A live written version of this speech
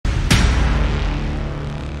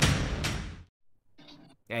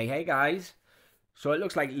Hey guys. So it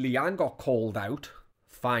looks like Leanne got called out.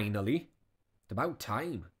 Finally. It's about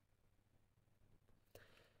time.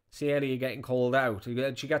 Sarah getting called out.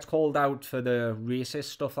 She gets called out for the racist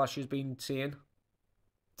stuff that she's been saying.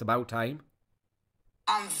 It's about time.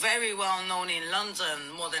 I'm very well known in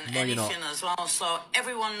London, more than anything as well. So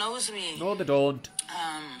everyone knows me. No, they don't.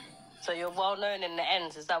 So you're well known in the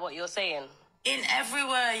ends. Is that what you're saying? In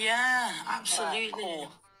everywhere, yeah, absolutely. Right,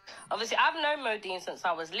 cool. Obviously, I've known Modine since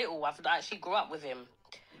I was little. I've actually grew up with him.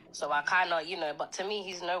 So I kind of, but to me,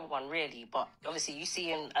 he's no one really. But obviously, you see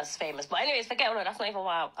him as famous. But anyways, forget all that. That's not even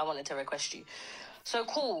why I wanted to request you. So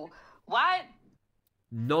cool. Why?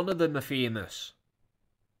 None of them are famous.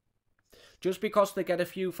 Just because they get a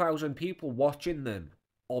few thousand people watching them,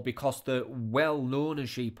 or because they're well known, as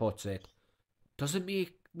she puts it, doesn't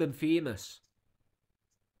make them famous.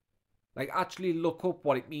 Like, actually look up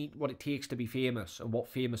what it takes to be famous and what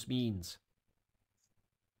famous means.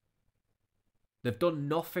 They've done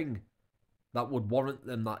nothing that would warrant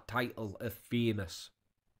them that title of famous.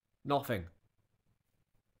 Nothing.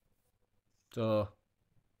 So,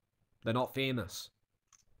 they're not famous.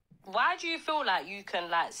 Why do you feel like you can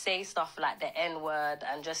say stuff like the N-word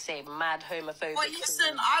and just say mad homophobic? Well,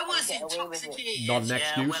 listen, I was intoxicated. Not an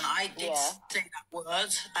excuse. When I did say that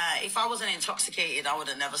word. If I wasn't intoxicated, I would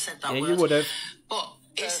have never said that word. Yeah, you would have. But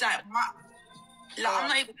it's like I'm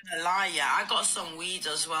not even gonna lie. Yeah, I got some weed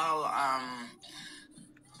as well.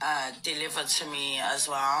 Delivered to me as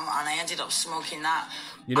well, and I ended up smoking that.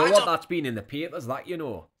 You know what? That's been in the papers,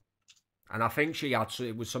 and I think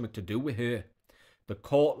it was something to do with her. They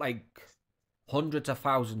caught hundreds of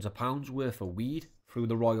thousands of pounds worth of weed through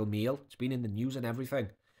the Royal Mail. It's been in the news and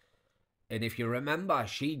everything. And if you remember,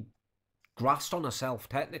 she grassed on herself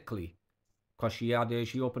technically, because she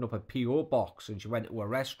opened up a PO box and she went to a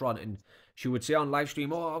restaurant and she would say on live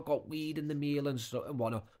stream, "Oh, I got weed in the mail and stuff and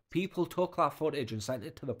whatnot." People took that footage and sent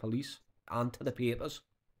it to the police and to the papers.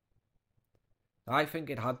 I think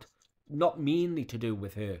it had not mainly to do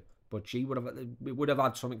with her, but it would have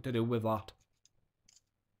had something to do with that.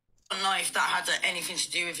 I don't know if that had anything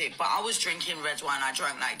to do with it, but I was drinking red wine. I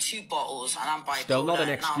drank 2 bottles, and I'm bipolar. Still not an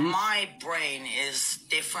excuse. Now, my brain is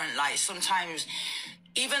different. Sometimes,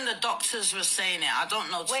 even the doctors were saying it. I don't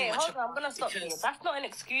know too much. Wait, hold on. I'm gonna stop you. That's not an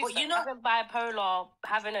excuse. But having bipolar,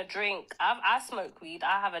 having a drink. I smoke weed.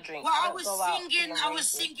 I have a drink. Well, I was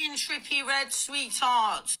singing Trippy Red,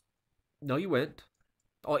 Sweetheart. No, you weren't.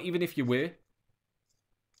 Or even if you were.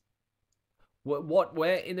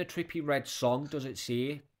 Where in a Trippy Red song does it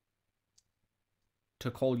say to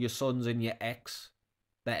call your sons and your ex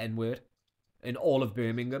the N-word in all of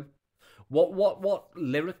Birmingham? What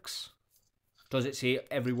lyrics does it say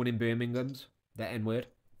everyone in Birmingham's the N-word?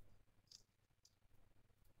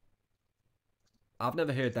 I've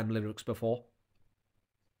never heard them lyrics before.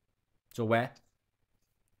 So where?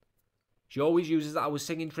 She always uses that I was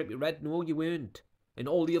singing Trippy Red. No, you weren't. And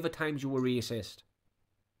all the other times you were racist.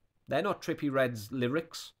 They're not Trippy Red's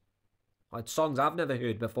lyrics. It's songs I've never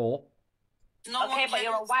heard before. Okay, but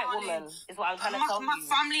you're a white woman, is what I'm trying to tell you. My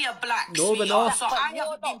family are black. No, they're not. So I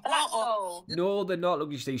haven't been brought up. No, they're not.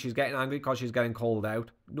 Look, you see, she's getting angry because she's getting called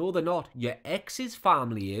out. No, they're not. Your ex's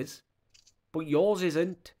family is, but yours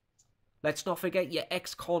isn't. Let's not forget your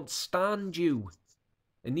ex can't stand you,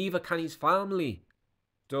 and neither can his family.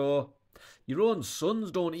 So, your own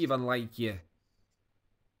sons don't even like you.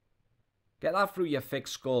 Get that through your thick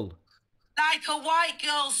skull. Like a white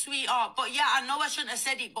girl, sweetheart. But yeah, I know I shouldn't have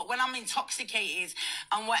said it, but when I'm intoxicated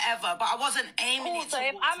and whatever, but I wasn't aiming it. So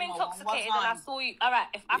if I'm intoxicated and I saw you,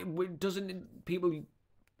 alright, Doesn't people,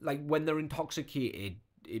 when they're intoxicated,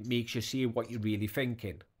 it makes you say what you're really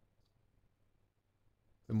thinking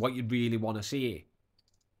and what you really want to say.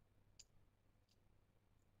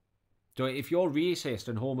 So if you're racist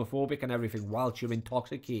and homophobic and everything whilst you're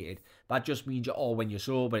intoxicated, that just means you're all when you're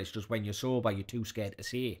sober. It's just when you're sober, you're too scared to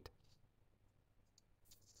say it.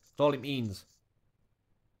 That's all it means.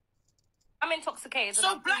 I'm intoxicated.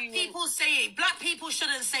 So black people say it. Black people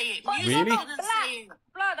shouldn't say it. Really? Shouldn't say it.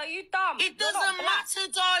 Blood, are you dumb? It doesn't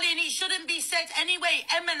matter, darling. It shouldn't be said anyway.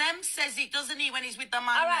 Eminem says it, doesn't he, when he's with the man?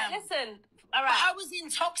 All right, listen. All right. But I was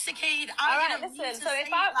intoxicated. All right, listen. So if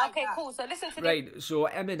cool. So listen to right. So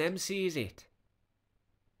Eminem says it.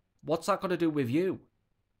 What's that got to do with you?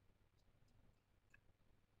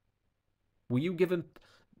 Were you given?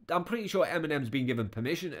 I'm pretty sure Eminem's been given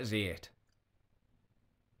permission to say it.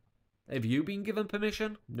 Have you been given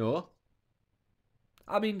permission? No.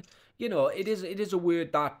 I mean, it is a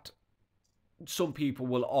word that some people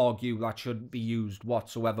will argue that shouldn't be used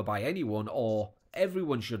whatsoever by anyone, or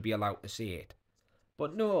everyone should be allowed to say it.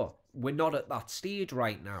 But no, we're not at that stage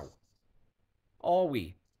right now. Are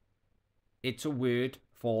we? It's a word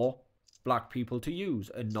for black people to use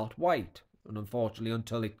and not white. And unfortunately,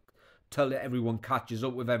 until everyone catches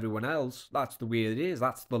up with everyone else, that's the way it is.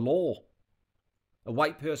 That's the law. A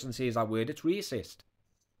white person says that word, it's racist.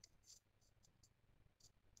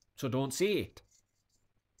 So don't say it.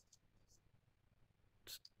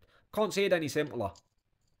 Can't say it any simpler.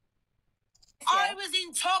 I was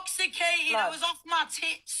intoxicated. I was off my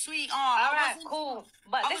tits, sweetheart. All right, cool.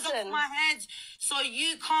 But I was off my head, so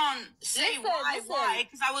you can't say why,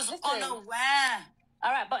 because I was unaware.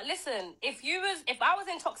 All right, but listen, if I was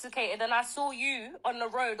intoxicated and I saw you on the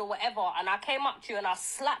road or whatever, and I came up to you and I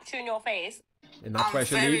slapped you in your face, and that's where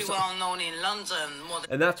she very well known in London.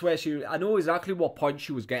 And that's where I know exactly what point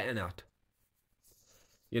she was getting at.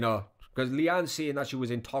 You know, because Leanne's saying that she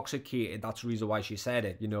was intoxicated. That's the reason why she said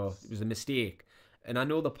it. You know, it was a mistake. And I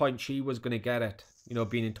know the point she was going to get at. You know,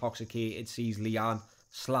 being intoxicated, sees Leanne,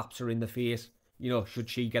 slaps her in the face. You know, should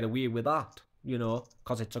she get away with that? You know,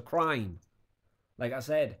 because it's a crime. Like I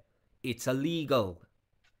said, it's illegal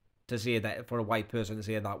to say that, for a white person to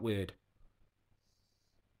say that word.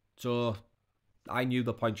 So I knew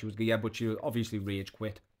the point she was, yeah, but she obviously rage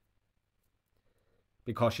quit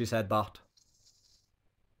because she said that.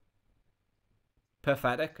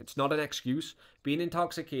 Pathetic. It's not an excuse. Being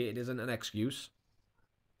intoxicated isn't an excuse.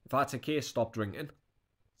 If that's the case, stop drinking.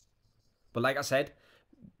 But like I said,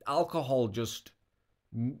 alcohol just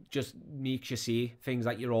makes you say things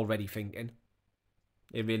that you're already thinking.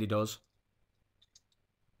 It really does.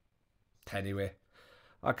 Anyway,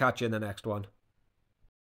 I'll catch you in the next one.